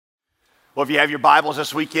Well, if you have your Bibles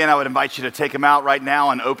this weekend, I would invite you to take them out right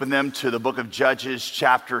now and open them to the book of Judges,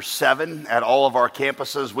 chapter 7. At all of our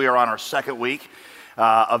campuses, we are on our second week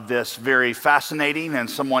of this very fascinating and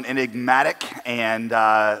somewhat enigmatic and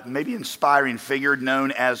maybe inspiring figure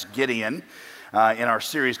known as Gideon in our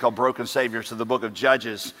series called Broken Saviors of the book of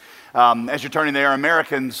Judges. As you're turning there,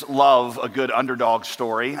 Americans love a good underdog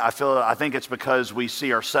story. I think it's because we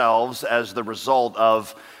see ourselves as the result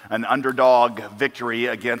of an underdog victory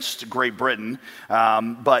against Great Britain.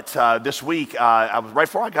 But this week, right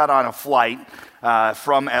before I got on a flight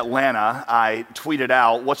from Atlanta, I tweeted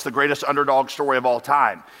out, "What's the greatest underdog story of all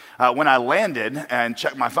time?" When I landed and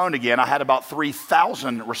checked my phone again, I had about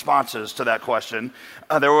 3,000 responses to that question.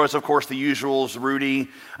 There was, of course, the usuals: Rudy,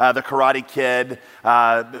 the Karate Kid.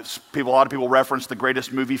 A lot of people referenced the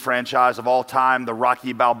greatest movie franchise of all time, the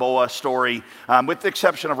Rocky Balboa story. With the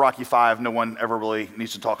exception of Rocky V, no one ever really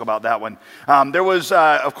needs to talk about that one. There was,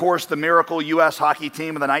 of course, the miracle U.S. hockey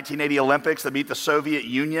team in the 1980 Olympics that beat the Soviet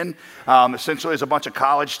Union, essentially as a bunch of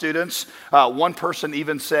college students. One person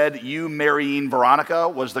even said, "You marrying Veronica"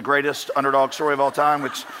 was the greatest underdog story of all time,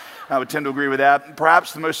 which I would tend to agree with that.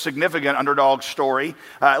 Perhaps the most significant underdog story,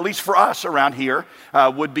 at least for us around here,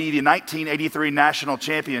 would be the 1983 National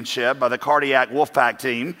Championship by the Cardiac Wolfpack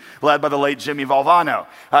team, led by the late Jimmy Valvano.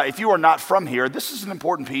 If you are not from here, this is an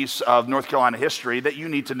important piece of North Carolina history that you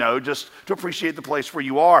need to know just to appreciate the place where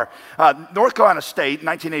you are. North Carolina State, in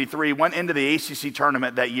 1983, went into the ACC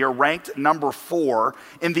tournament that year ranked number 4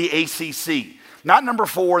 in the ACC. Not number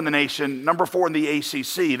 4 in the nation, number 4 in the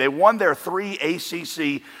ACC. They won their 3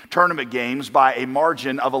 ACC tournament games by a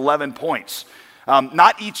margin of 11 points.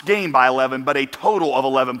 Not each game by 11, but a total of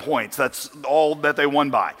 11 points. That's all that they won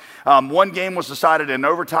by. One game was decided in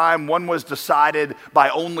overtime. One was decided by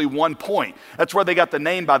only 1 point. That's where they got the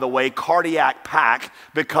name, by the way, Cardiac Pack,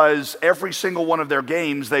 because every single one of their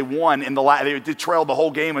games they won they trailed the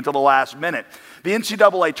whole game until the last minute. The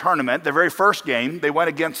NCAA tournament, their very first game, they went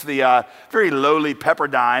against the very lowly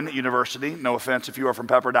Pepperdine University. No offense if you are from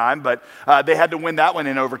Pepperdine, but they had to win that one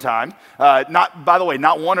in overtime. By the way,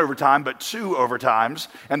 not 1 overtime, but 2 overtimes,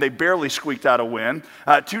 and they barely squeaked out a win.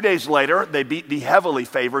 2 days later, they beat the heavily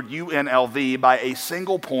favored UNLV by a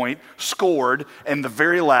single point scored in the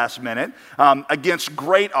very last minute. Against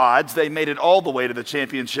great odds, they made it all the way to the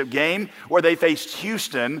championship game, where they faced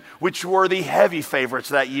Houston, which were the heavy favorites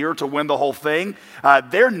that year to win the whole thing.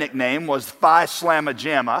 Their nickname was Phi Slamma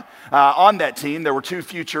Jamma. On that team, there were 2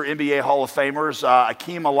 future NBA Hall of Famers,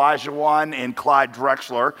 Akeem Olajuwon and Clyde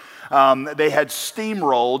Drexler. They had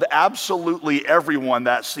steamrolled absolutely everyone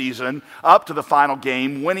that season up to the final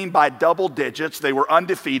game, winning by double digits. They were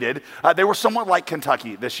undefeated. They were somewhat like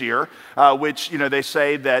Kentucky this year, which they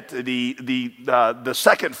say that the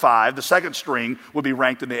second 5, the second string, will be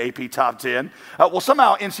ranked in the AP top 10. Well,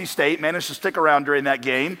 somehow NC State managed to stick around during that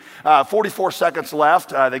game. 44 seconds left.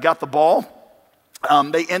 They got the ball.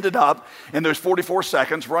 They ended up, in those 44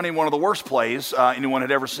 seconds, running one of the worst plays anyone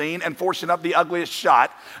had ever seen and forcing up the ugliest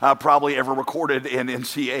shot probably ever recorded in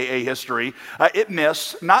NCAA history. It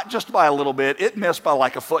missed, not just by a little bit, it missed by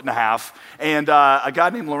like 1.5 feet. And a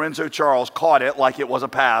guy named Lorenzo Charles caught it like it was a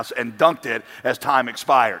pass and dunked it as time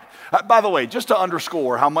expired. By the way, just to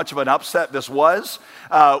underscore how much of an upset this was,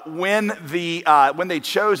 when they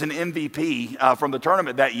chose an MVP from the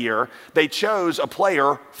tournament that year, they chose a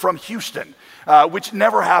player from Houston. Which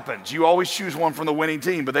never happens. You always choose one from the winning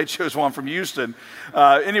team, but they chose one from Houston.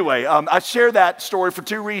 Anyway, I share that story for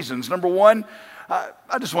 2 reasons. Number one,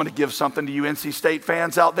 I just want to give something to you NC State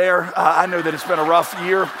fans out there. I know that it's been a rough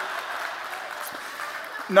year.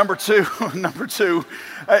 Number two,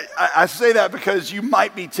 I say that because you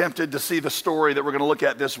might be tempted to see the story that we're going to look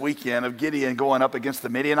at this weekend of Gideon going up against the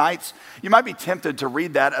Midianites. You might be tempted to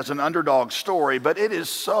read that as an underdog story, but it is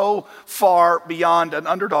so far beyond an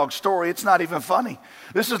underdog story, it's not even funny.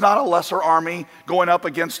 This is not a lesser army going up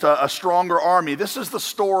against a stronger army. This is the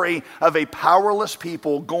story of a powerless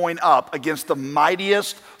people going up against the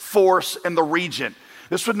mightiest force in the region.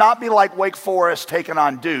 This would not be like Wake Forest taking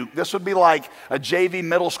on Duke. This would be like a JV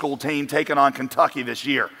middle school team taking on Kentucky this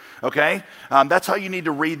year, okay? That's how you need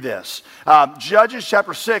to read this. Judges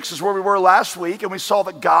chapter 6 is where we were last week, and we saw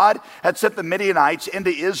that God had sent the Midianites into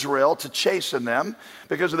Israel to chasten them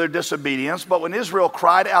because of their disobedience. But when Israel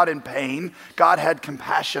cried out in pain, God had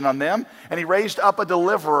compassion on them, and he raised up a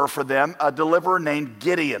deliverer for them, a deliverer named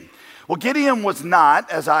Gideon. Well, Gideon was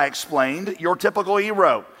not, as I explained, your typical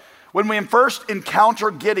hero. When we first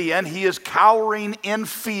encounter Gideon, he is cowering in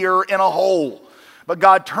fear in a hole. But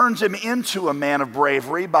God turns him into a man of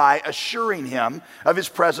bravery by assuring him of his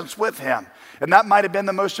presence with him. And that might have been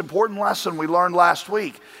the most important lesson we learned last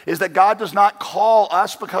week, is that God does not call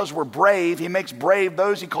us because we're brave. He makes brave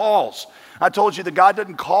those he calls. I told you that God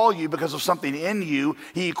doesn't call you because of something in you.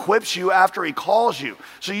 He equips you after he calls you.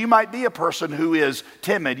 So you might be a person who is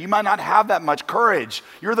timid. You might not have that much courage.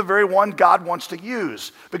 You're the very one God wants to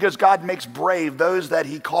use because God makes brave those that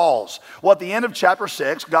he calls. Well, at the end of chapter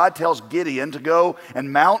 6, God tells Gideon to go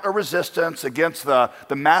and mount a resistance against the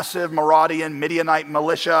massive Maradian Midianite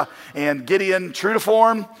militia. And Gideon, true to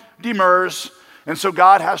form, demurs. And so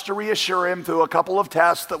God has to reassure him through a couple of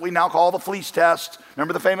tests that we now call the fleece test.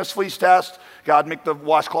 Remember the famous fleece test? God make the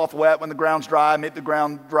washcloth wet when the ground's dry, make the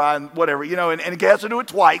ground dry, and whatever, and he has to do it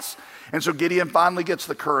twice. And so Gideon finally gets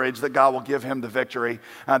the courage that God will give him the victory.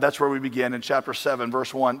 That's where we begin in chapter 7,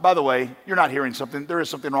 verse 1. By the way, you're not hearing something. There is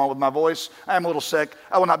something wrong with my voice. I am a little sick.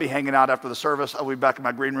 I will not be hanging out after the service. I will be back in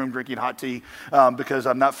my green room drinking hot tea because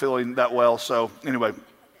I'm not feeling that well. So anyway,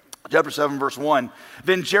 chapter 7, verse 1.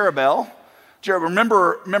 Then Jerubbaal,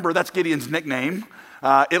 remember that's Gideon's nickname.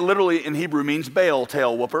 It literally in Hebrew means Baal,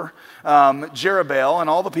 tail whooper. Jerubbaal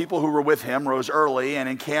and all the people who were with him rose early and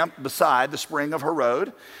encamped beside the spring of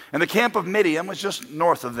Harod. And the camp of Midian was just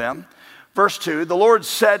north of them. Verse 2, the Lord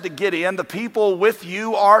said to Gideon, the people with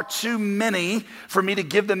you are too many for me to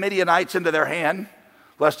give the Midianites into their hand,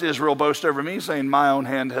 lest Israel boast over me, saying, my own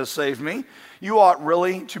hand has saved me. You ought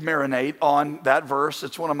really to marinate on that verse.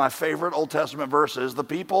 It's one of my favorite Old Testament verses. The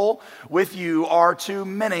people with you are too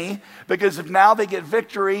many, because if now they get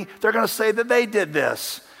victory, they're going to say that they did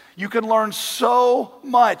this. You can learn so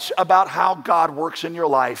much about how God works in your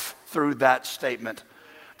life through that statement.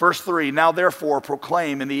 Verse 3, now therefore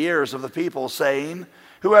proclaim in the ears of the people, saying,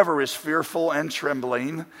 whoever is fearful and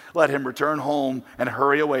trembling, let him return home and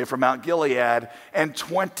hurry away from Mount Gilead. And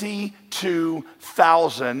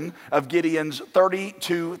 22,000 of Gideon's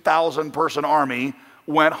 32,000 person army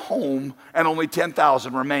went home, and only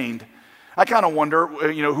 10,000 remained. I kind of wonder,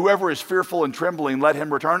 whoever is fearful and trembling, let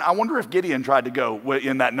him return. I wonder if Gideon tried to go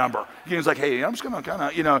in that number. Gideon's like, hey, I'm just going to kind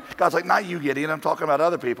of, God's like, not you, Gideon. I'm talking about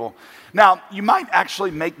other people. Now, you might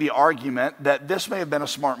actually make the argument that this may have been a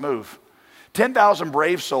smart move. 10,000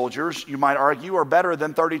 brave soldiers, you might argue, are better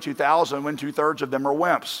than 32,000 when 2/3 of them are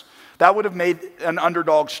wimps. That would have made an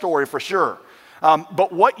underdog story for sure.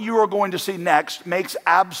 But what you are going to see next makes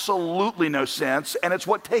absolutely no sense, and it's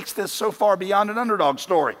what takes this so far beyond an underdog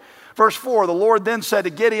story. Verse 4, the Lord then said to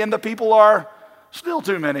Gideon, the people are still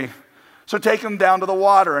too many. So take them down to the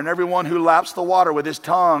water, and everyone who laps the water with his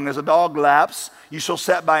tongue as a dog laps, you shall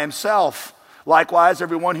set by himself. Likewise,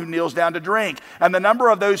 everyone who kneels down to drink. And the number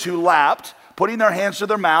of those who lapped, putting their hands to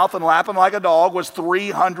their mouth and lapping like a dog, was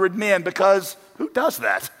 300 men, because who does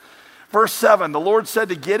that? Verse 7, the Lord said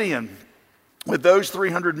to Gideon, with those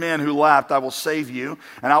 300 men who lapped, I will save you,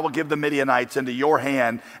 and I will give the Midianites into your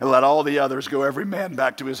hand, and let all the others go every man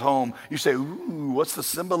back to his home. You say, ooh, what's the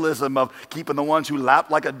symbolism of keeping the ones who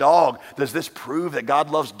lap like a dog? Does this prove that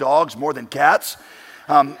God loves dogs more than cats?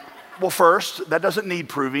 Well, first, that doesn't need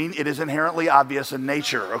proving. It is inherently obvious in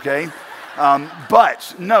nature, okay?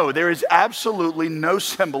 But no, there is absolutely no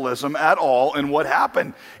symbolism at all in what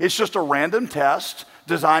happened. It's just a random test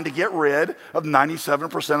designed to get rid of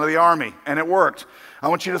 97% of the army, and it worked. I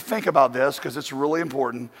want you to think about this because it's really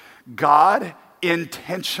important. God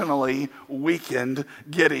intentionally weakened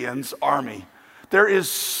Gideon's army. There is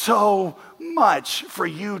so much for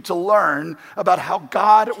you to learn about how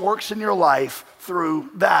God works in your life through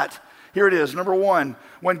that. Here it is. Number one,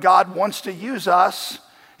 when God wants to use us,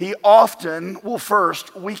 he often will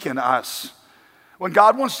first weaken us. When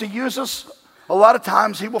God wants to use us, a lot of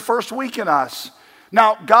times he will first weaken us.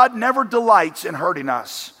 Now, God never delights in hurting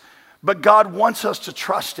us, but God wants us to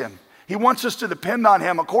trust him. He wants us to depend on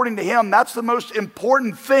him. According to him, that's the most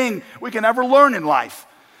important thing we can ever learn in life.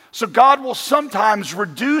 So God will sometimes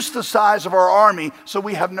reduce the size of our army so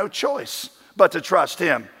we have no choice but to trust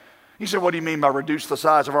him. You say, what do you mean by reduce the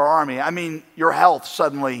size of our army? I mean, your health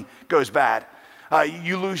suddenly goes bad.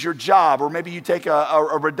 You lose your job, or maybe you take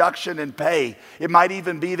a reduction in pay. It might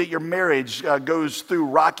even be that your marriage goes through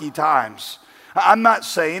rocky times. I'm not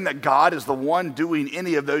saying that God is the one doing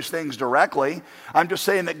any of those things directly. I'm just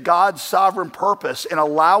saying that God's sovereign purpose in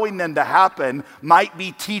allowing them to happen might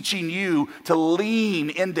be teaching you to lean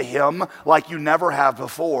into him like you never have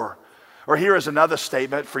before. Or here is another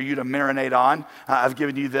statement for you to marinate on. I've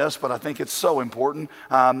given you this, but I think it's so important.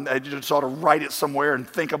 You just ought to write it somewhere and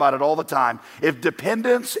think about it all the time. If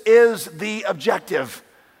dependence is the objective,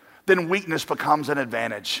 then weakness becomes an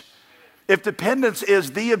advantage. If dependence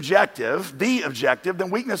is the objective,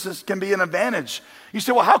 then weaknesses can be an advantage. You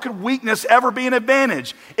say, well, how could weakness ever be an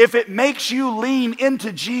advantage? If it makes you lean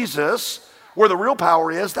into Jesus, Where the real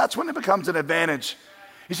power is, that's when it becomes an advantage.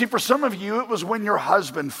 You see, for some of you, it was when your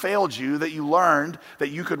husband failed you that you learned that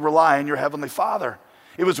you could rely on your Heavenly Father.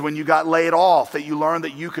 It was when you got laid off that you learned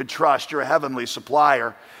that you could trust your heavenly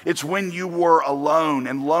supplier. It's when you were alone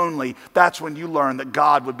and lonely, that's when you learned that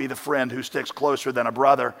God would be the friend who sticks closer than a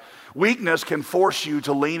brother. Weakness can force you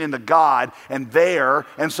to lean into God, and there,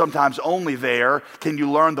 and sometimes only there, can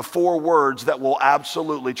you learn the 4 words that will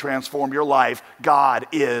absolutely transform your life. God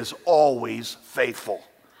is always faithful.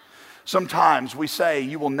 Sometimes we say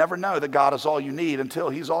you will never know that God is all you need until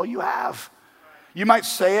He's all you have. You might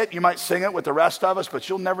say it, you might sing it with the rest of us, but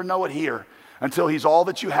you'll never know it here until He's all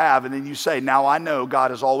that you have. And then you say, now I know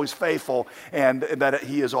God is always faithful and that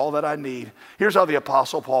He is all that I need. Here's how the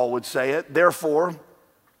Apostle Paul would say it. Therefore,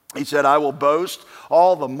 he said, I will boast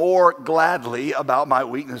all the more gladly about my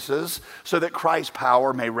weaknesses so that Christ's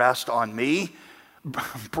power may rest on me.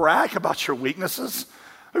 Brag about your weaknesses?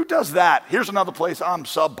 Who does that? Here's another place I'm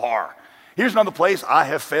subpar. Here's another place I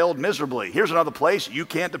have failed miserably. Here's another place you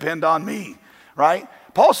can't depend on me. Right?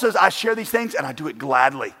 Paul says, I share these things and I do it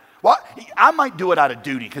gladly. Well, I might do it out of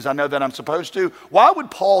duty because I know that I'm supposed to. Why would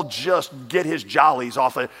Paul just get his jollies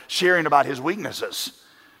off of sharing about his weaknesses?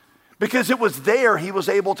 Because it was there he was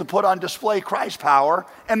able to put on display Christ's power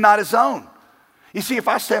and not his own. You see, if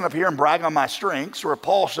I stand up here and brag on my strengths, or if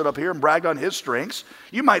Paul stood up here and bragged on his strengths,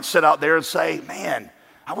 you might sit out there and say, man,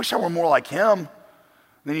 I wish I were more like him.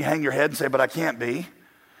 Then you hang your head and say, but I can't be.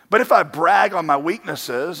 But if I brag on my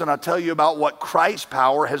weaknesses and I tell you about what Christ's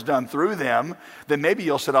power has done through them, then maybe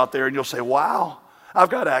you'll sit out there and you'll say, wow, I've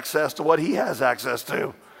got access to what He has access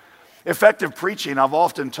to. Effective preaching, I've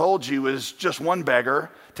often told you, is just one beggar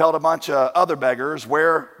telling a bunch of other beggars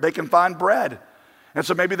where they can find bread. And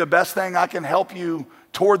so maybe the best thing I can help you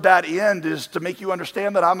toward that end is to make you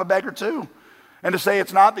understand that I'm a beggar too. And to say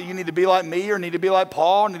it's not that you need to be like me or need to be like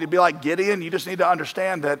Paul, or need to be like Gideon. You just need to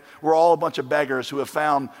understand that we're all a bunch of beggars who have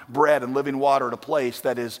found bread and living water at a place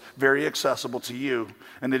that is very accessible to you,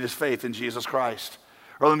 and it is faith in Jesus Christ.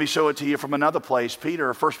 Or let me show it to you from another place. 1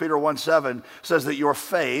 Peter 1:7 says that your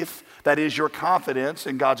faith, that is your confidence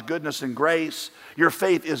in God's goodness and grace, your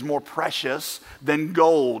faith is more precious than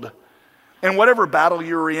gold. In whatever battle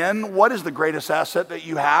you're in, what is the greatest asset that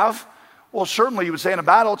you have? Well, certainly you would say in a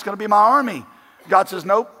battle, it's going to be my army. God says,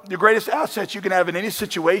 nope, your greatest asset you can have in any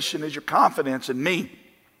situation is your confidence in me.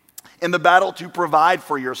 In the battle to provide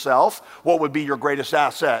for yourself, what would be your greatest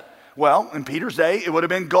asset? Well, in Peter's day, it would have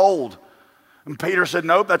been gold. And Peter said,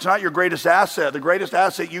 nope, that's not your greatest asset. The greatest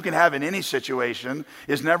asset you can have in any situation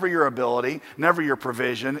is never your ability, never your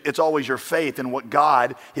provision. It's always your faith in what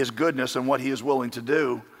God, His goodness, and what He is willing to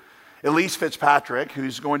do. Elise Fitzpatrick,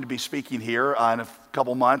 who's going to be speaking here in a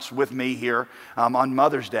couple months with me here on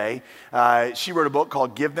Mother's Day, she wrote a book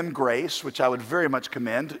called Give Them Grace, which I would very much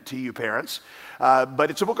commend to you parents. But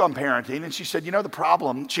it's a book on parenting, and she said, the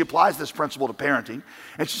problem, she applies this principle to parenting,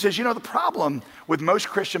 and she says, the problem with most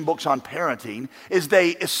Christian books on parenting is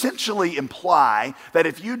they essentially imply that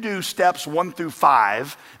if you do steps 1 through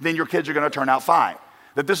 5, then your kids are going to turn out fine.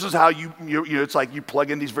 That this is how it's like you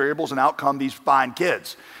plug in these variables and out come these fine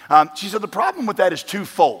kids. She said the problem with that is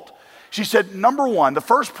twofold. She said, number one, the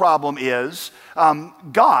first problem is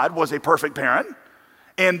God was a perfect parent,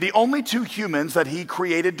 and the only 2 humans that He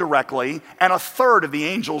created directly, and a third of the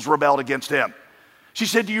angels rebelled against Him. She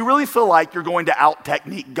said, do you really feel like you're going to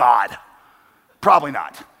out-technique God? Probably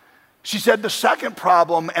not. She said the second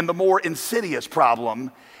problem, and the more insidious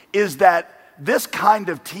problem, is that this kind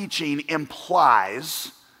of teaching this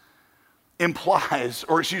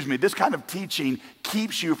kind of teaching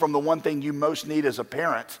keeps you from the one thing you most need as a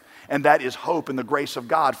parent, and that is hope and the grace of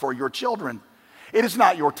God for your children. It is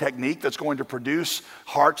not your technique that's going to produce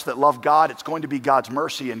hearts that love God. It's going to be God's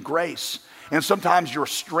mercy and grace. And sometimes your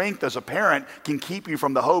strength as a parent can keep you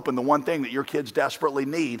from the hope and the one thing that your kids desperately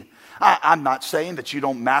need. I'm not saying that you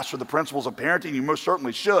don't master the principles of parenting. You most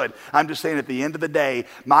certainly should. I'm just saying at the end of the day,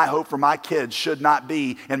 my hope for my kids should not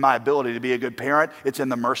be in my ability to be a good parent. It's in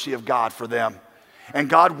the mercy of God for them. And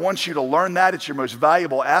God wants you to learn that. It's your most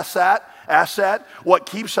valuable asset. What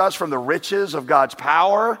keeps us from the riches of God's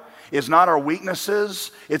power is not our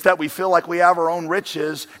weaknesses. It's that we feel like we have our own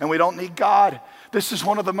riches and we don't need God. This is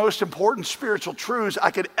one of the most important spiritual truths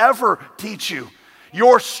I could ever teach you.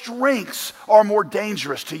 Your strengths are more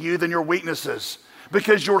dangerous to you than your weaknesses,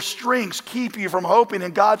 because your strengths keep you from hoping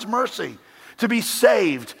in God's mercy. To be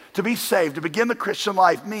saved, to begin the Christian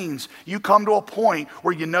life means you come to a point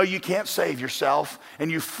where you know you can't save yourself,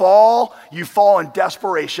 and you fall in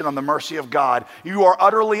desperation on the mercy of God. You are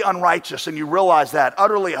utterly unrighteous, and you realize that,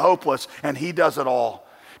 utterly hopeless, and He does it all.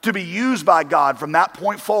 To be used by God from that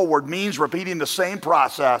point forward means repeating the same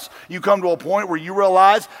process. You come to a point where you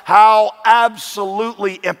realize how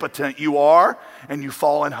absolutely impotent you are, and you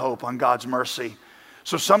fall in hope on God's mercy.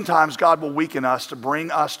 So sometimes God will weaken us to bring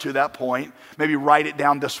us to that point. Maybe write it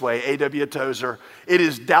down this way, A.W. Tozer. It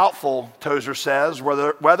is doubtful, Tozer says,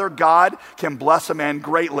 whether God can bless a man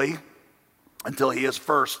greatly until he has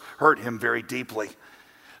first hurt him very deeply.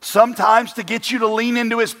 Sometimes to get you to lean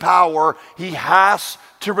into his power, he has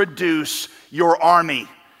to reduce your army.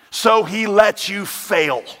 So he lets you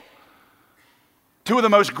fail. Two of the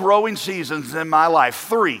most growing seasons in my life,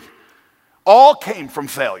 3, all came from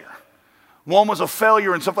failure. One was a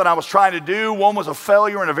failure in something I was trying to do. One was a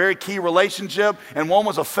failure in a very key relationship. And one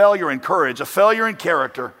was a failure in courage, a failure in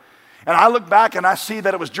character. And I look back and I see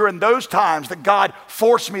that it was during those times that God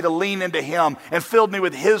forced me to lean into him and filled me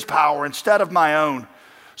with his power instead of my own.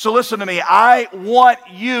 So listen to me, I want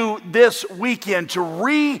you this weekend to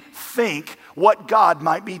rethink what God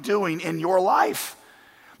might be doing in your life.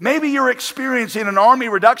 Maybe you're experiencing an army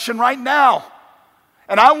reduction right now.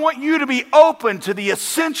 And I want you to be open to the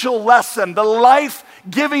essential lesson, the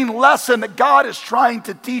life-giving lesson that God is trying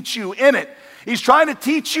to teach you in it. He's trying to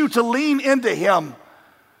teach you to lean into him.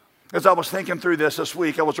 As I was thinking through this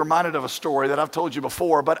week, I was reminded of a story that I've told you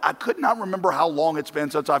before, but I could not remember how long it's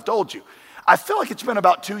been since I've told you. I feel like it's been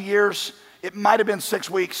about 2 years. It might have been 6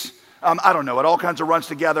 weeks. I don't know. It all kinds of runs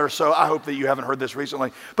together, so I hope that you haven't heard this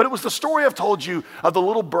recently. But it was the story I've told you of the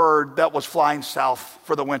little bird that was flying south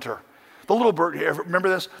for the winter. The little bird, remember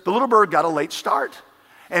this? The little bird got a late start,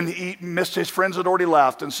 and he missed his friends had already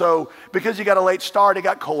left. And so because he got a late start, it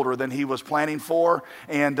got colder than he was planning for.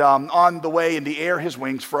 And on the way in the air, his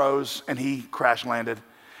wings froze, and he crash landed.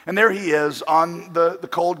 And there he is on the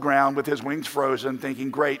cold ground with his wings frozen, thinking,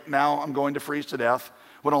 great, now I'm going to freeze to death.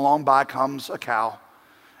 When along by comes a cow.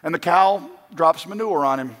 And the cow drops manure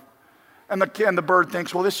on him. And the bird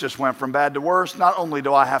thinks, well, this just went from bad to worse. Not only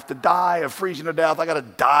do I have to die of freezing to death, I got to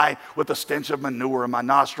die with the stench of manure in my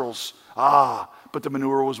nostrils. But the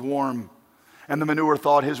manure was warm. And the manure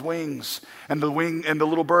thawed his wings. And the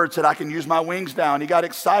little bird said, I can use my wings now. And he got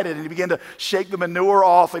excited and he began to shake the manure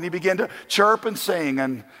off and he began to chirp and sing.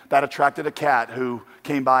 And that attracted a cat who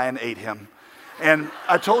came by and ate him. And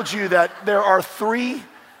I told you that there are 3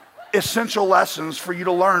 essential lessons for you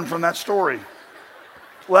to learn from that story.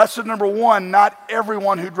 Lesson number 1, not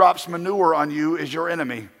everyone who drops manure on you is your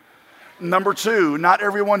enemy. Number 2, not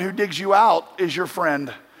everyone who digs you out is your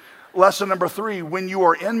friend. Lesson number 3, when you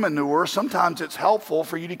are in manure, sometimes it's helpful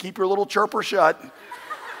for you to keep your little chirper shut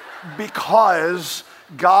because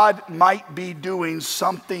God might be doing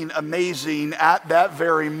something amazing at that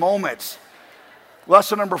very moment.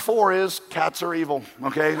 Lesson number 4 is cats are evil,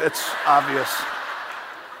 okay? It's obvious.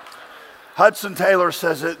 Hudson Taylor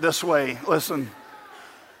says it this way. Listen,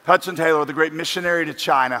 Hudson Taylor, the great missionary to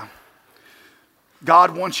China.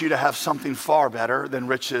 God wants you to have something far better than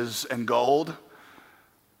riches and gold,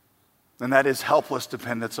 and that is helpless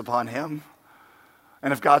dependence upon him.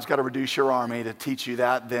 And if God's got to reduce your army to teach you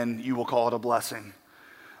that, then you will call it a blessing.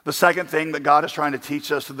 The second thing that God is trying to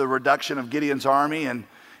teach us is the reduction of Gideon's army, and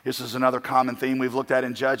this is another common theme we've looked at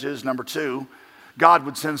in Judges. Number 2, God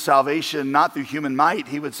would send salvation not through human might,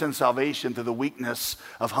 he would send salvation through the weakness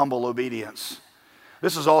of humble obedience.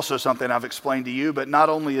 This is also something I've explained to you, but not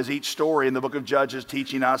only is each story in the book of Judges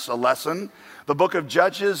teaching us a lesson, the book of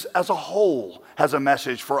Judges as a whole has a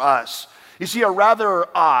message for us. You see, a rather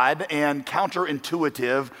odd and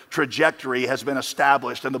counterintuitive trajectory has been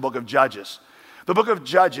established in the book of Judges. The book of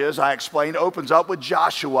Judges, I explained, opens up with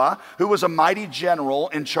Joshua, who was a mighty general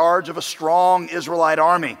in charge of a strong Israelite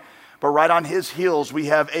army. But right on his heels, we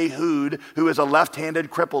have Ehud, who is a left-handed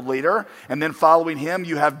crippled leader. And then following him,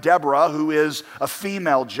 you have Deborah, who is a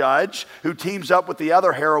female judge, who teams up with the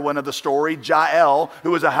other heroine of the story, Jael,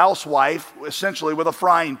 who is a housewife, essentially with a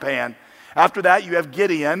frying pan. After that, you have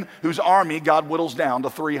Gideon, whose army God whittles down to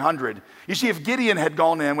 300. You see, if Gideon had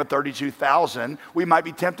gone in with 32,000, we might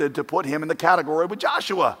be tempted to put him in the category with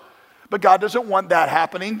Joshua. But God doesn't want that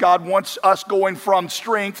happening. God wants us going from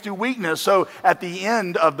strength to weakness. So at the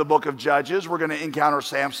end of the book of Judges, we're going to encounter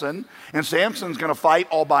Samson. And Samson's going to fight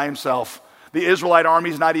all by himself. The Israelite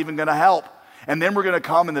army's not even going to help. And then we're going to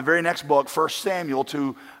come in the very next book, 1 Samuel,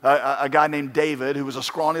 to a guy named David, who was a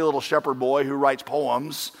scrawny little shepherd boy who writes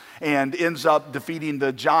poems and ends up defeating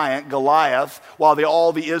the giant Goliath while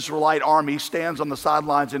all the Israelite army stands on the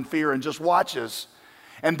sidelines in fear and just watches.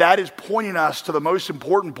 And that is pointing us to the most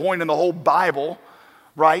important point in the whole Bible,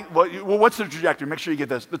 right? Well, what's the trajectory? Make sure you get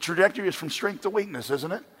this. The trajectory is from strength to weakness,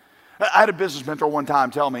 isn't it? I had a business mentor one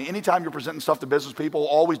time tell me, anytime you're presenting stuff to business people,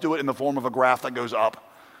 always do it in the form of a graph that goes up.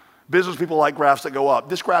 Business people like graphs that go up.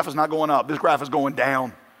 This graph is not going up. This graph is going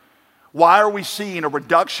down. Why are we seeing a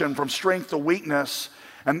reduction from strength to weakness?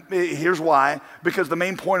 And here's why. Because the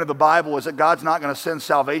main point of the Bible is that God's not going to send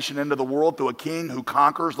salvation into the world through a king who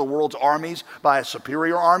conquers the world's armies by a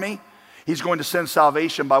superior army. He's going to send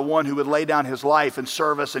salvation by one who would lay down his life in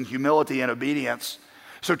service and humility and obedience.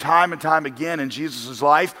 So time and time again in Jesus'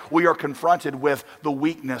 life, we are confronted with the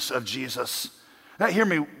weakness of Jesus. Now hear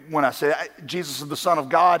me when I say Jesus is the Son of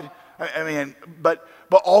God. But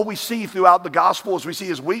all we see throughout the gospel is we see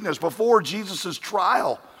his weakness. Before Jesus'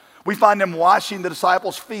 trial, we find him washing the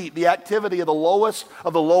disciples' feet, the activity of the lowest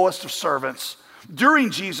of servants.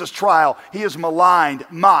 During Jesus' trial, he is maligned,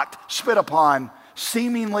 mocked, spit upon,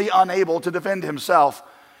 seemingly unable to defend himself.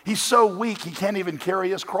 He's so weak he can't even carry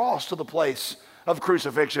his cross to the place of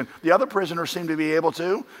crucifixion. The other prisoners seem to be able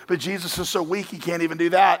to, but Jesus is so weak he can't even do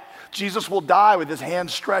that. Jesus will die with his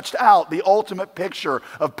hands stretched out, the ultimate picture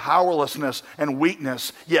of powerlessness and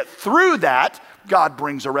weakness. Yet through that, God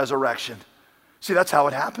brings a resurrection. See, that's how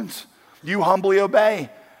it happens. You humbly obey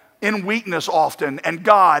in weakness often, and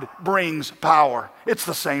God brings power. It's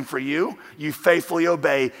the same for you. You faithfully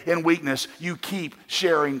obey in weakness. You keep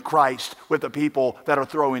sharing Christ with the people that are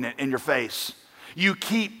throwing it in your face. You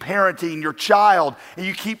keep parenting your child, and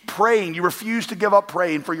you keep praying. You refuse to give up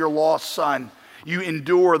praying for your lost son. You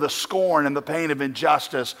endure the scorn and the pain of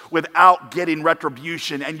injustice without getting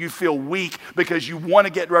retribution, and you feel weak because you want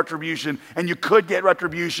to get retribution, and you could get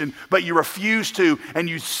retribution, but you refuse to, and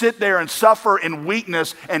you sit there and suffer in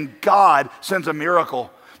weakness, and God sends a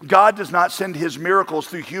miracle. God does not send his miracles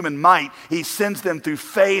through human might. He sends them through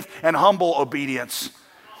faith and humble obedience.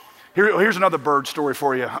 Here's another bird story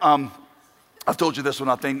for you. I've told you this one,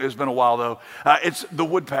 I think. It's been a while, though. It's the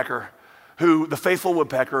woodpecker, the faithful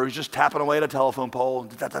woodpecker who's just tapping away at a telephone pole,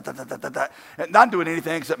 and not doing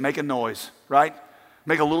anything except making noise, right?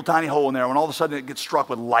 Make a little tiny hole in there when all of a sudden it gets struck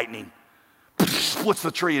with lightning. Splits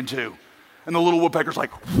the tree in two. And the little woodpecker's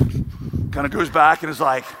like, kind of goes back and is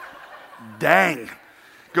like, dang.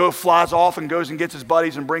 Flies off and goes and gets his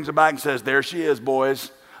buddies and brings them back and says, there she is,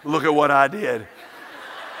 boys. Look at what I did.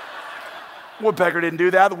 Woodpecker didn't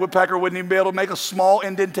do that. The woodpecker wouldn't even be able to make a small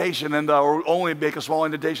indentation or only make a small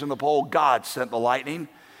indentation in the pole. God sent the lightning.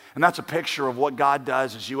 And that's a picture of what God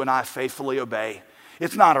does as you and I faithfully obey.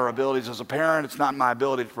 It's not our abilities as a parent. It's not my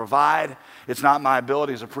ability to provide. It's not my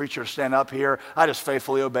ability as a preacher to stand up here. I just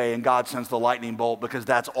faithfully obey, and God sends the lightning bolt because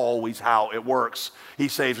that's always how it works. He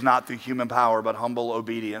saves not through human power, but humble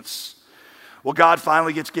obedience. Well, God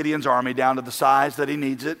finally gets Gideon's army down to the size that he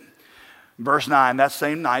needs it. Verse 9, that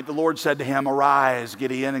same night, the Lord said to him, arise,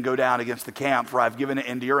 Gideon, and go down against the camp, for I've given it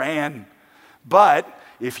into your hand. But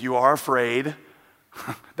if you are afraid,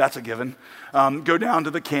 that's a given, go down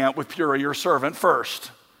to the camp with Purah, your servant, first.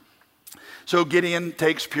 So Gideon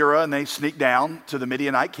takes Purah, and they sneak down to the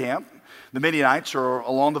Midianite camp. The Midianites are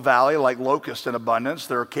along the valley like locusts in abundance.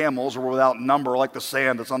 Their camels are without number like the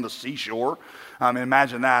sand that's on the seashore.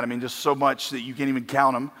 Imagine that. Just so much that you can't even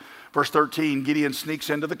count them. Verse 13, Gideon sneaks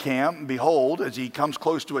into the camp, and behold, as he comes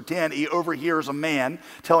close to a tent, he overhears a man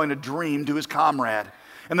telling a dream to his comrade.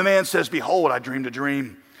 And the man says, behold, I dreamed a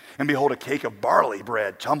dream. And behold, a cake of barley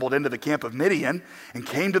bread tumbled into the camp of Midian and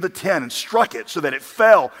came to the tent and struck it so that it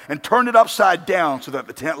fell and turned it upside down so that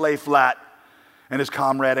the tent lay flat. And his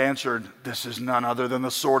comrade answered, this is none other than the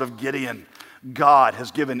sword of Gideon. God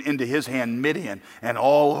has given into his hand Midian and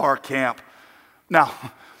all of our camp. Now,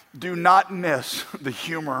 do not miss the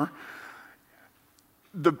humor.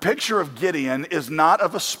 The picture of Gideon is not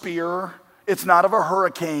of a spear. It's not of a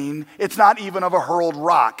hurricane. It's not even of a hurled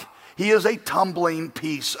rock. He is a tumbling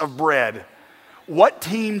piece of bread. What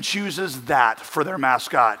team chooses that for their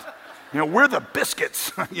mascot? We're the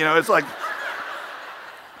biscuits. It's like,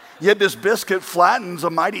 yet this biscuit flattens a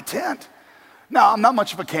mighty tent. Now, I'm not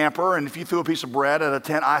much of a camper, and if you threw a piece of bread at a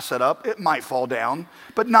tent I set up, it might fall down,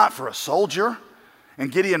 but not for a soldier.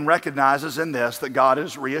 And Gideon recognizes in this that God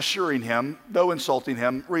is reassuring him, though insulting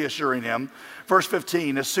him, reassuring him. Verse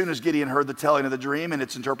 15, as soon as Gideon heard the telling of the dream and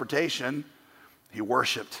its interpretation, he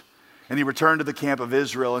worshiped. And he returned to the camp of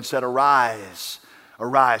Israel and said, arise,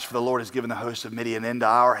 arise, for the Lord has given the host of Midian into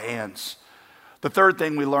our hands. The third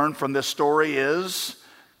thing we learn from this story is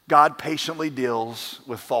God patiently deals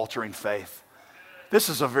with faltering faith. This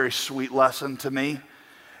is a very sweet lesson to me.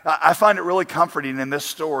 I find it really comforting in this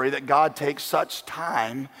story that God takes such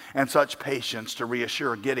time and such patience to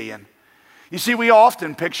reassure Gideon. You see, we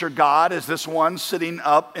often picture God as this one sitting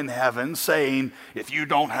up in heaven saying, if you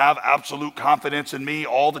don't have absolute confidence in me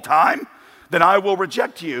all the time, then I will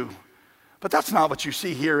reject you. But that's not what you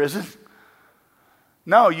see here, is it?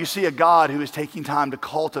 No, you see a God who is taking time to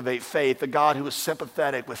cultivate faith, a God who is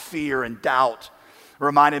sympathetic with fear and doubt. It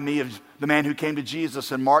reminded me of the man who came to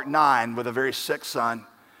Jesus in Mark 9 with a very sick son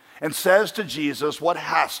and says to Jesus what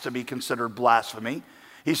has to be considered blasphemy.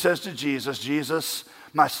 He says to Jesus, Jesus,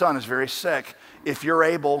 my son is very sick. If you're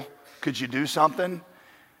able, could you do something?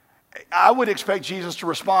 I would expect Jesus to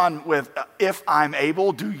respond with, if I'm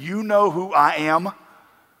able, do you know who I am?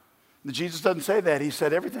 Jesus doesn't say that. He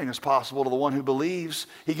said everything is possible to the one who believes.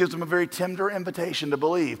 He gives him a very tender invitation to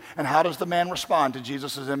believe. And how does the man respond to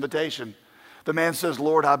Jesus' invitation? The man says,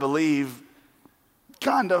 Lord, I believe.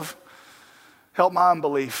 Kind of. Help my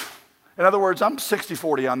unbelief. In other words, I'm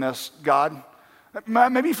 60-40 on this, God.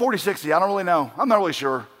 Maybe 40-60. I don't really know. I'm not really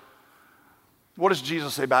sure. What does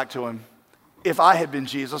Jesus say back to him? If I had been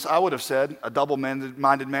Jesus, I would have said, a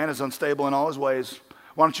double-minded man is unstable in all his ways.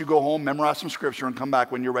 Why don't you go home, memorize some scripture, and come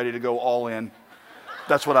back when you're ready to go all in?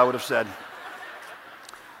 That's what I would have said.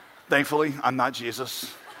 Thankfully, I'm not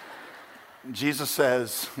Jesus. Jesus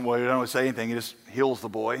says, well, he doesn't say anything. He just heals the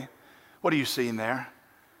boy. What are you seeing there?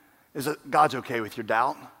 Is that God's okay with your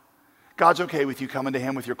doubt? God's okay with you coming to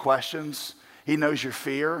him with your questions. He knows your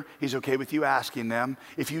fear. He's okay with you asking them.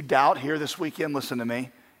 If you doubt here this weekend, listen to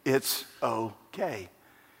me. It's okay.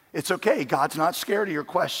 It's okay. God's not scared of your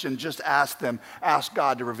question. Just ask them. Ask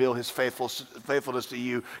God to reveal his faithfulness to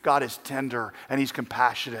you. God is tender and he's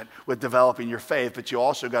compassionate with developing your faith. But you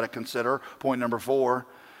also got to consider point number 4,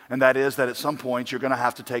 and that is that at some point you're going to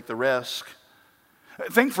have to take the risk.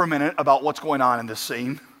 Think for a minute about what's going on in this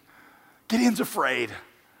scene. Gideon's afraid.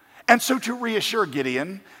 And so to reassure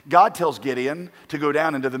Gideon, God tells Gideon to go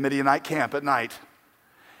down into the Midianite camp at night.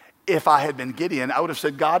 If I had been Gideon, I would have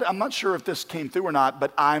said, God, I'm not sure if this came through or not,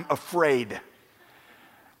 but I'm afraid.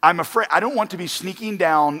 I'm afraid. I don't want to be sneaking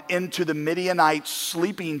down into the Midianite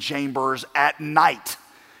sleeping chambers at night.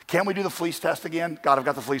 Can we do the fleece test again? God, I've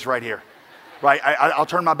got the fleece right here. Right? I'll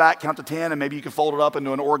turn my back, count to 10, and maybe you can fold it up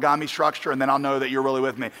into an origami structure, and then I'll know that you're really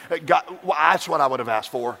with me. God, that's what I would have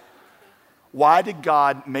asked for. Why did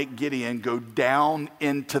God make Gideon go down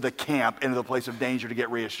into the camp, into the place of danger to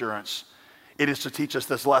get reassurance? It is to teach us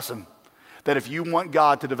this lesson, that if you want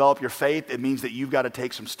God to develop your faith, it means that you've got to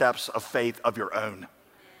take some steps of faith of your own.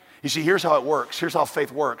 You see, here's how it works. Here's how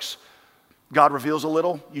faith works. God reveals a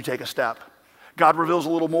little, you take a step. God reveals a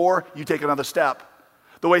little more, you take another step.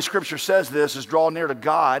 The way Scripture says this is draw near to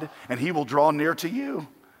God, and he will draw near to you.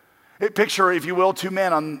 Picture, if you will, 2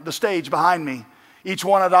 men on the stage behind me, each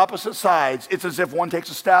one at opposite sides. It's as if one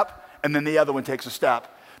takes a step, and then the other one takes a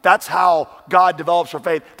step. That's how God develops our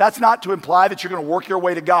faith. That's not to imply that you're going to work your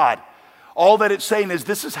way to God. All that it's saying is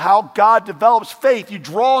this is how God develops faith. You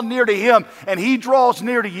draw near to him, and he draws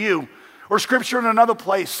near to you. Or Scripture in another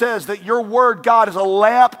place says that your word, God, is a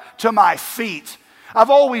lamp to my feet. I've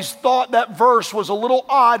always thought that verse was a little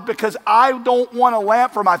odd because I don't want a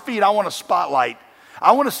lamp for my feet. I want a spotlight.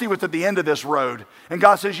 I want to see what's at the end of this road. And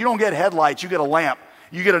God says, you don't get headlights, you get a lamp.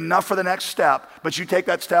 You get enough for the next step, but you take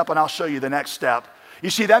that step and I'll show you the next step. You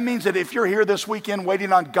see, that means that if you're here this weekend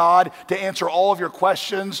waiting on God to answer all of your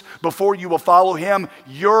questions before you will follow him,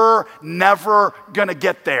 you're never going to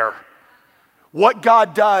get there. What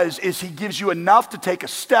God does is he gives you enough to take a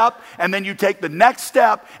step, and then you take the next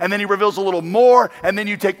step, and then he reveals a little more, and then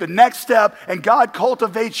you take the next step, and God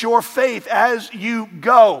cultivates your faith as you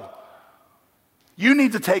go. You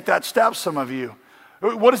need to take that step, some of you.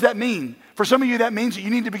 What does that mean? For some of you, that means that you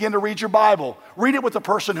need to begin to read your Bible. Read it with the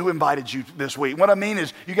person who invited you this week. What I mean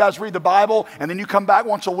is you guys read the Bible and then you come back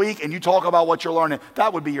once a week and you talk about what you're learning.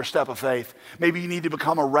 That would be your step of faith. Maybe you need to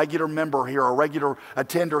become a regular member here, a regular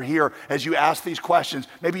attender here as you ask these questions.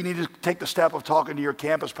 Maybe you need to take the step of talking to your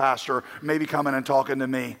campus pastor, maybe coming and talking to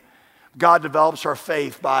me. God develops our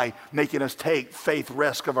faith by making us take faith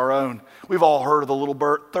risk of our own. We've all heard of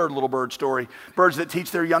the third little bird story. Birds that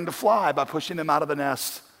teach their young to fly by pushing them out of the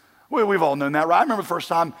nest. We've all known that, right? I remember the first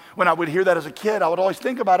time when I would hear that as a kid, I would always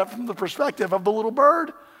think about it from the perspective of the little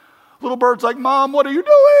bird. Little bird's like, Mom, what are you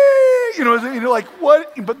doing? You know, like,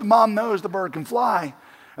 what? But the mom knows the bird can fly.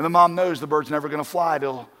 And the mom knows the bird's never going to fly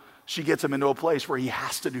till she gets him into a place where he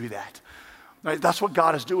has to do that. Right? That's what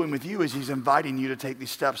God is doing with you, is he's inviting you to take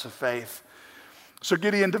these steps of faith. So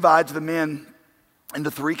Gideon divides the men into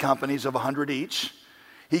 3 companies of 100 each.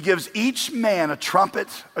 He gives each man a trumpet,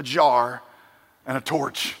 a jar, and a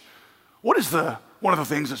torch. What is one of the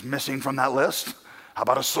things that's missing from that list? How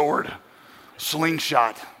about a sword, a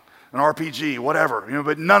slingshot, an RPG, whatever,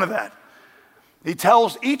 but none of that. He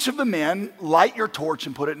tells each of the men, light your torch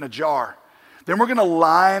and put it in a jar. Then we're going to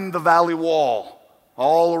line the valley wall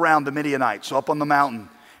all around the Midianites, so up on the mountain.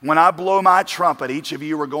 When I blow my trumpet, each of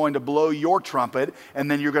you are going to blow your trumpet, and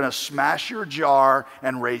then you're going to smash your jar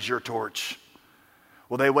and raise your torch.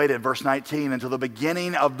 Well, they waited, verse 19, until the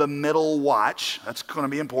beginning of the middle watch. That's going to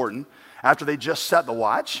be important. After they just set the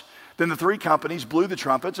watch, then the three companies blew the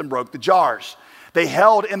trumpets and broke the jars. They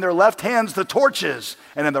held in their left hands the torches,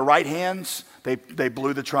 and in their right hands they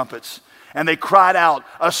blew the trumpets. And they cried out,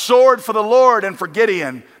 "A sword for the Lord and for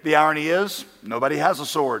Gideon." The irony is, nobody has a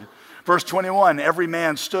sword. Verse 21, every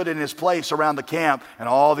man stood in his place around the camp, and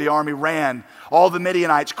all the army ran. All the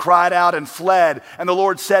Midianites cried out and fled, and the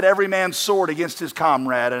Lord set every man's sword against his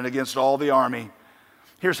comrade and against all the army.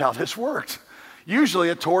 Here's how this worked. Usually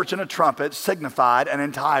a torch and a trumpet signified an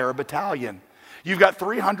entire battalion. You've got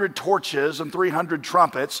 300 torches and 300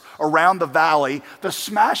 trumpets around the valley. The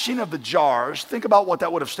smashing of the jars, think about what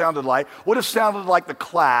that would have sounded like. Would have sounded like the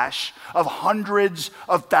clash of hundreds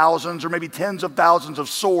of thousands or maybe tens of thousands of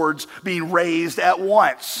swords being raised at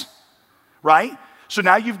once, right? So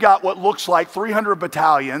now you've got what looks like 300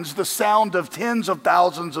 battalions, the sound of tens of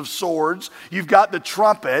thousands of swords. You've got the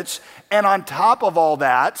trumpets, and on top of all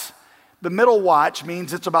that, the middle watch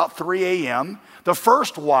means it's about 3 a.m. The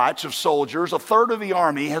first watch of soldiers, a third of the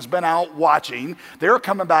army, has been out watching. They're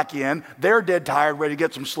coming back in. They're dead tired, ready to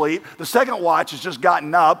get some sleep. The second watch has just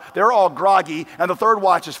gotten up. They're all groggy. And the third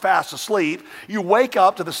watch is fast asleep. You wake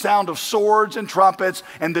up to the sound of swords and trumpets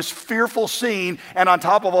and this fearful scene. And on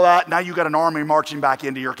top of all that, now you've got an army marching back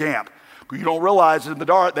into your camp. You don't realize in the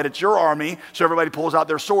dark that it's your army. So everybody pulls out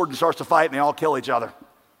their sword and starts to fight, and they all kill each other.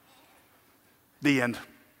 The end.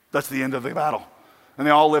 That's the end of the battle. And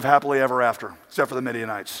they all live happily ever after, except for the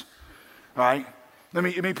Midianites. All right? Let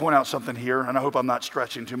me point out something here, and I hope I'm not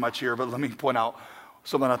stretching too much here, but let me point out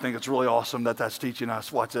something I think it's really awesome that's teaching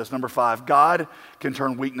us. Watch this. Number 5, God can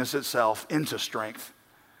turn weakness itself into strength.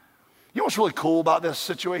 You know what's really cool about this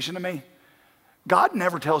situation to me? God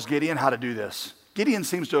never tells Gideon how to do this. Gideon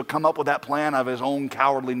seems to have come up with that plan of his own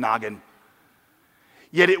cowardly noggin.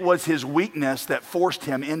 Yet it was his weakness that forced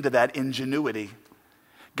him into that ingenuity.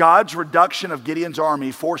 God's reduction of Gideon's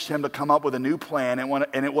army forced him to come up with a new plan,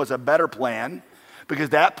 and it was a better plan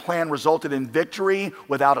because that plan resulted in victory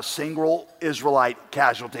without a single Israelite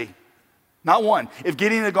casualty. Not one. If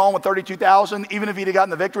Gideon had gone with 32,000, even if he'd have gotten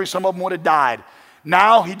the victory, some of them would have died.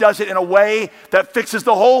 Now he does it in a way that fixes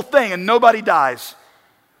the whole thing and nobody dies.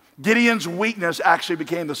 Gideon's weakness actually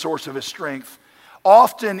became the source of his strength.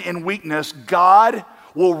 Often in weakness, God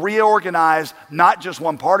will reorganize not just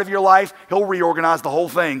one part of your life, he'll reorganize the whole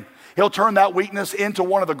thing. He'll turn that weakness into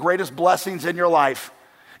one of the greatest blessings in your life.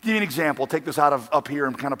 I'll give you an example. Take this out of up here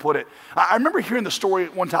and kind of put it. I remember hearing the story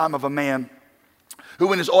one time of a man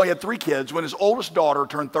who he had 3 kids. When his oldest daughter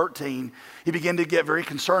turned 13, he began to get very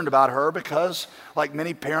concerned about her because, like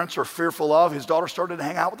many parents are fearful of, his daughter started to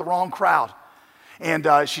hang out with the wrong crowd. And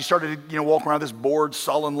she started to, walk around with this bored,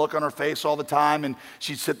 sullen look on her face all the time. And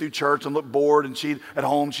she'd sit through church and look bored. And at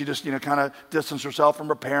home, she just, kind of distanced herself from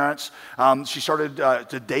her parents. She started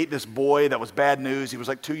to date this boy that was bad news. He was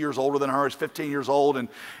like 2 years older than her. He was 15 years old.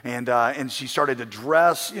 And she started to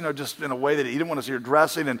dress, just in a way that he didn't want to see her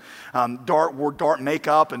dressing. And wore dark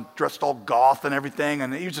makeup and dressed all goth and everything.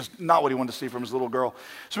 And he was just not what he wanted to see from his little girl.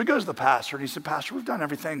 So he goes to the pastor and he said, "Pastor, we've done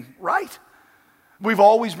everything right. We've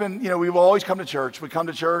always been, we've always come to church. We come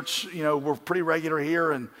to church, we're pretty regular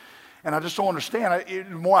here. And I just don't understand. The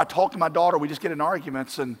more I talk to my daughter, we just get in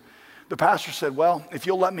arguments." And the pastor said, "Well, if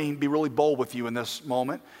you'll let me be really bold with you in this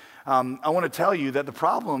moment, I want to tell you that the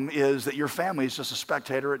problem is that your family is just a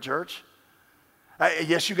spectator at church.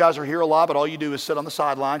 Yes, you guys are here a lot, but all you do is sit on the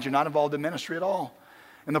sidelines. You're not involved in ministry at all.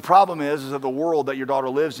 And the problem is that the world that your daughter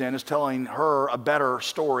lives in is telling her a better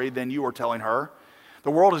story than you are telling her.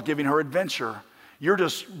 The world is giving her adventure. You're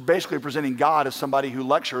just basically presenting God as somebody who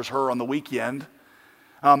lectures her on the weekend,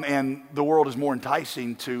 and the world is more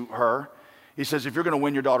enticing to her." He says, "If you're going to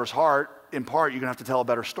win your daughter's heart, in part, you're going to have to tell a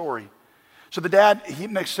better story." So the dad, he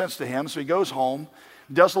makes sense to him, so he goes home,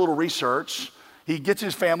 does a little research. He gets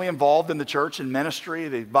his family involved in the church and ministry.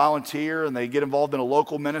 They volunteer, and they get involved in a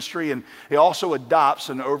local ministry, and he also adopts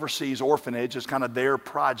and oversees orphanage as kind of their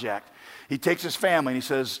project. He takes his family and he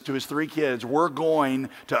says to his 3 kids, "We're going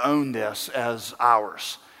to own this as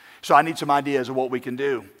ours. So I need some ideas of what we can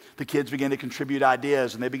do." The kids begin to contribute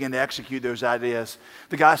ideas and they begin to execute those ideas.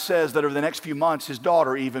 The guy says that over the next few months, his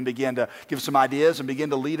daughter even began to give some ideas and begin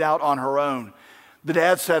to lead out on her own. The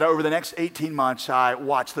dad said, "Over the next 18 months, I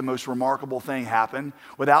watched the most remarkable thing happen.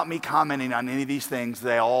 Without me commenting on any of these things,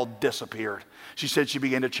 they all disappeared." She said she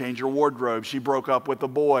began to change her wardrobe. She broke up with the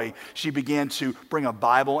boy. She began to bring a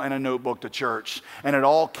Bible and a notebook to church. And it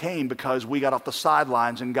all came because we got off the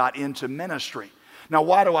sidelines and got into ministry. Now,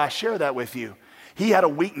 why do I share that with you? He had a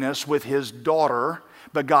weakness with his daughter,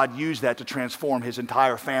 but God used that to transform his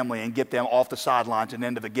entire family and get them off the sidelines and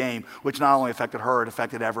into the game, which not only affected her, it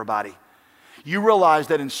affected everybody. You realize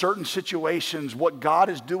that in certain situations, what God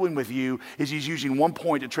is doing with you is he's using one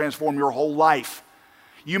point to transform your whole life.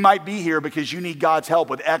 You might be here because you need God's help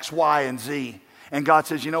with X, Y, and Z. And God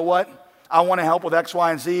says, you know what? I want to help with X,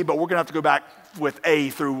 Y, and Z, but we're going to have to go back with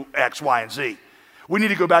A through X, Y, and Z. We need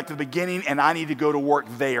to go back to the beginning, and I need to go to work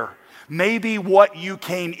there. Maybe what you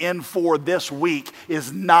came in for this week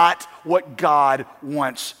is not what God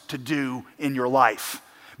wants to do in your life.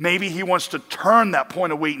 Maybe he wants to turn that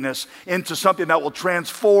point of weakness into something that will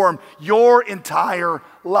transform your entire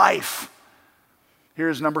life.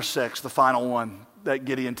 Here's number 6, the final one that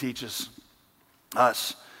Gideon teaches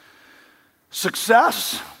us.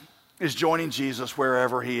 Success is joining Jesus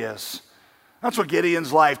wherever he is. That's what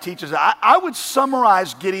Gideon's life teaches. I would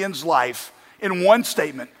summarize Gideon's life in one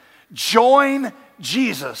statement. Join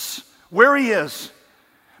Jesus where he is,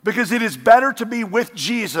 because it is better to be with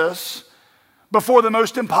Jesus before the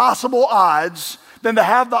most impossible odds than to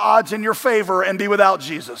have the odds in your favor and be without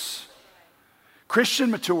Jesus.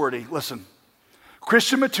 Christian maturity, listen.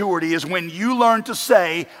 Christian maturity is when you learn to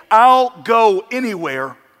say, I'll go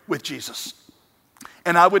anywhere with Jesus.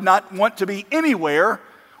 And I would not want to be anywhere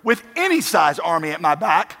with any size army at my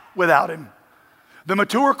back without him. The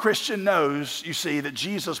mature Christian knows, you see, that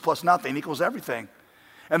Jesus plus nothing equals everything.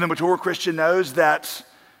 And the mature Christian knows that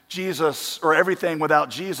Jesus, or everything without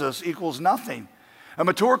Jesus, equals nothing. A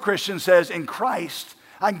mature Christian says, in Christ,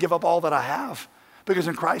 I can give up all that I have, because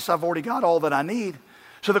in Christ I've already got all that I need.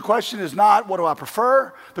 So the question is not, what do I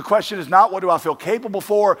prefer? The question is not, what do I feel capable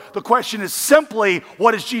for? The question is simply,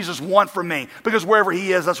 what does Jesus want from me? Because wherever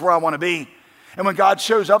he is, that's where I want to be. And when God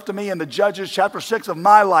shows up to me in the Judges chapter 6 of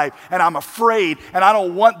my life, and I'm afraid, and I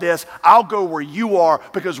don't want this, I'll go where you are,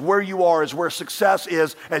 because where you are is where success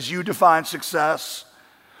is, as you define success.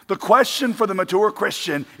 The question for the mature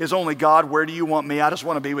Christian is only, God, where do you want me? I just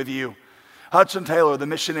want to be with you. Hudson Taylor, the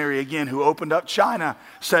missionary again, who opened up China,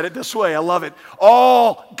 said it this way. I love it.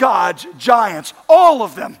 All God's giants, all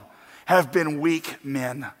of them, have been weak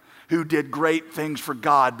men who did great things for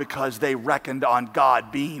God because they reckoned on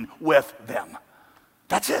God being with them.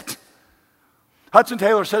 That's it. Hudson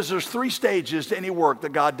Taylor says there's 3 stages to any work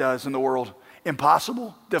that God does in the world.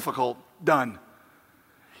 Impossible, difficult, done.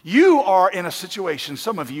 You are in a situation,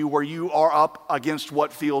 some of you, where you are up against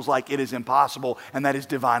what feels like it is impossible, and that is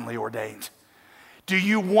divinely ordained. Do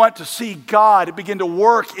you want to see God begin to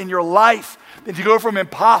work in your life? Then to go from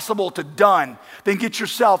impossible to done. Then get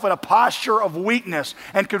yourself in a posture of weakness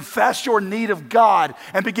and confess your need of God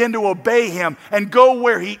and begin to obey him and go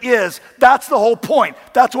where he is. That's the whole point.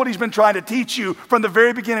 That's what he's been trying to teach you from the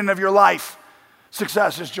very beginning of your life.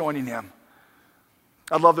 Success is joining him.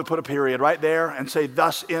 I'd love to put a period right there and say,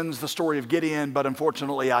 thus ends the story of Gideon, but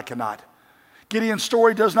unfortunately I cannot. Gideon's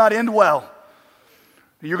story does not end well.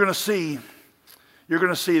 You're going to see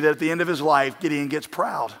that at the end of his life, Gideon gets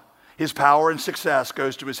proud. His power and success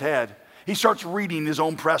goes to his head. He starts reading his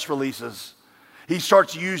own press releases. He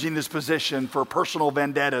starts using his position for personal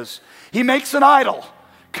vendettas. He makes an idol,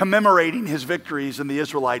 commemorating his victories, and the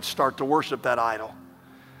Israelites start to worship that idol.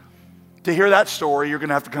 To hear that story, you're going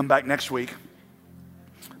to have to come back next week.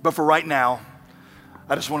 But for right now,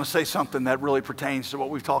 I just want to say something that really pertains to what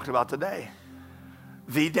we've talked about today.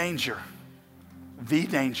 The danger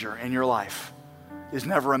in your life is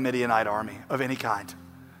never a Midianite army of any kind.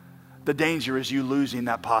 The danger is you losing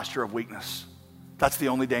that posture of weakness. That's the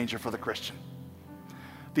only danger for the Christian.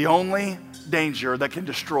 The only danger that can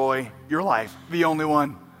destroy your life, the only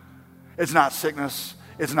one. It's not sickness,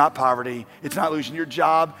 it's not poverty, it's not losing your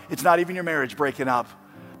job, it's not even your marriage breaking up.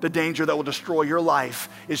 The danger that will destroy your life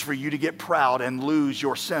is for you to get proud and lose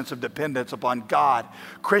your sense of dependence upon God.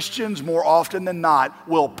 Christians, more often than not,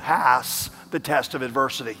 will pass the test of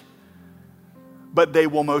adversity, but they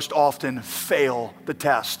will most often fail the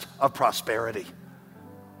test of prosperity.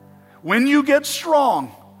 When you get strong,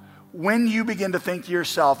 when you begin to think to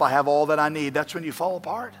yourself, I have all that I need, that's when you fall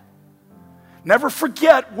apart. Never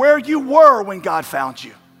forget where you were when God found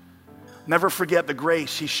you. Never forget the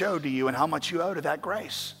grace he showed to you and how much you owe to that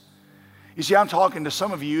grace. You see, I'm talking to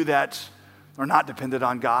some of you that are not dependent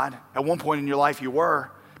on God. At one point in your life you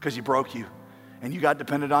were, because he broke you and you got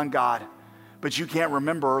dependent on God. But you can't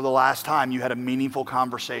remember the last time you had a meaningful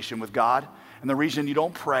conversation with God. And the reason you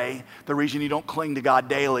don't pray, the reason you don't cling to God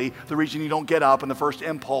daily, the reason you don't get up and the first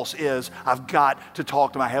impulse is, I've got to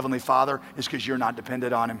talk to my Heavenly Father, is because you're not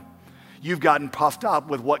dependent on him. You've gotten puffed up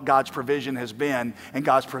with what God's provision has been, and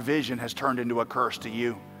God's provision has turned into a curse to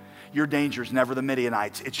you. Your danger is never the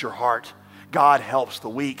Midianites, it's your heart. God helps the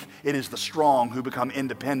weak. It is the strong who become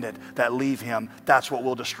independent that leave him. That's what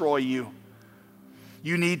will destroy you.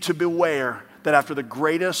 You need to beware that after the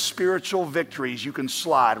greatest spiritual victories, you can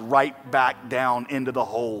slide right back down into the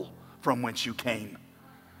hole from whence you came.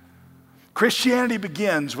 Christianity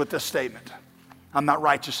begins with this statement: I'm not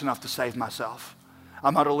righteous enough to save myself.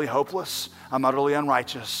 I'm utterly hopeless. I'm utterly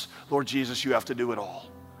unrighteous. Lord Jesus, you have to do it all.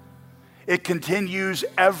 It continues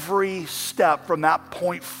every step from that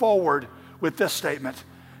point forward with this statement: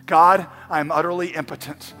 God, I'm utterly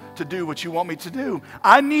impotent to do what you want me to do.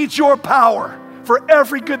 I need your power for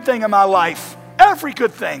every good thing in my life. Every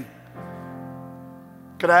good thing.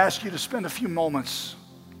 Could I ask you to spend a few moments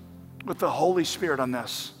with the Holy Spirit on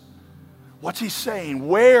this? What's he saying?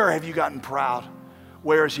 Where have you gotten proud?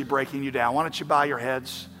 Where is he breaking you down? Why don't you bow your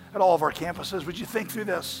heads at all of our campuses? Would you think through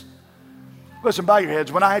this? Listen, bow your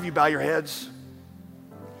heads. When I have you bow your heads,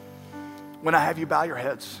 when I have you bow your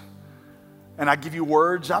heads, and I give you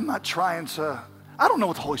words, I'm not trying to, I don't know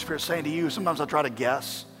what the Holy Spirit's saying to you. Sometimes I try to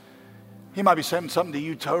guess. He might be saying something to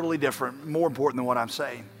you totally different, more important than what I'm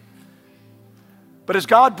saying. But has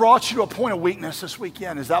God brought you to a point of weakness this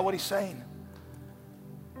weekend? Is that what he's saying?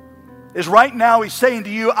 Is right now he's saying to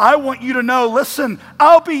you, I want you to know, listen,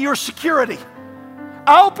 I'll be your security.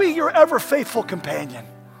 I'll be your ever faithful companion.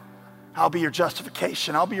 I'll be your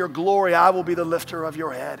justification. I'll be your glory. I will be the lifter of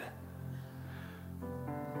your head.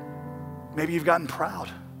 Maybe you've gotten proud.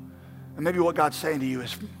 And maybe what God's saying to you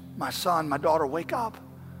is, my son, my daughter, wake up.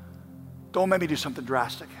 Don't make me do something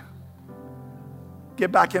drastic.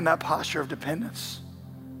 Get back in that posture of dependence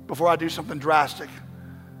before I do something drastic.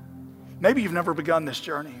 Maybe you've never begun this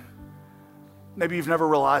journey. Maybe you've never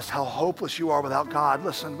realized how hopeless you are without God.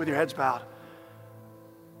 Listen, with your heads bowed.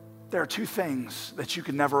 There are two things that you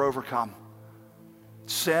can never overcome: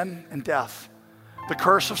 sin and death. The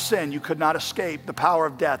curse of sin you could not escape. The power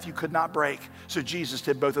of death you could not break. So Jesus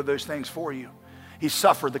did both of those things for you. He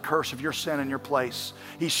suffered the curse of your sin in your place.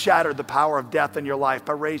 He shattered the power of death in your life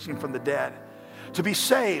by raising from the dead. To be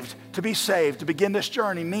saved, to begin this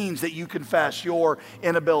journey means that you confess your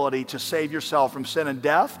inability to save yourself from sin and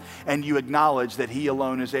death, and you acknowledge that he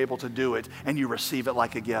alone is able to do it, and you receive it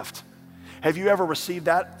like a gift. Have you ever received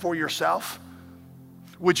that for yourself?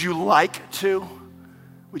 Would you like to?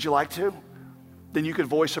 Would you like to? Then you could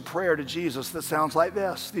voice a prayer to Jesus that sounds like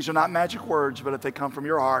this. These are not magic words, but if they come from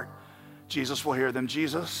your heart, Jesus will hear them.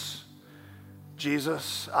 Jesus,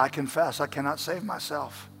 I confess I cannot save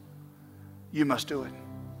myself. You must do it.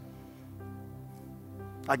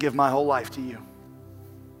 I give my whole life to you.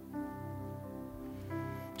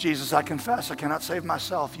 Jesus, I confess I cannot save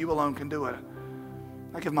myself. You alone can do it.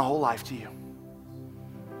 I give my whole life to you.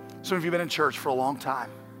 Some of you have been in church for a long time.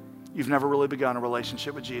 You've never really begun a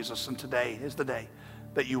relationship with Jesus, and today is the day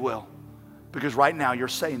that you will. Because right now you're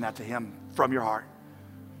saying that to him from your heart.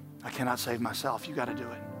 I cannot save myself. You got to do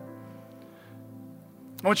it.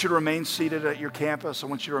 I want you to remain seated at your campus. I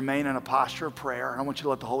want you to remain in a posture of prayer. I want you to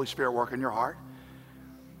let the Holy Spirit work in your heart.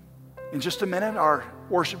 In just a minute, our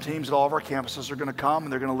worship teams at all of our campuses are going to come,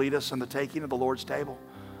 and they're going to lead us in the taking of the Lord's table.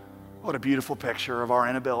 What a beautiful picture of our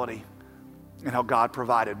inability and how God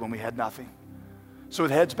provided when we had nothing. So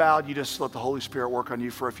with heads bowed, you just let the Holy Spirit work on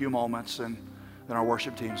you for a few moments, and then our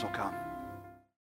worship teams will come.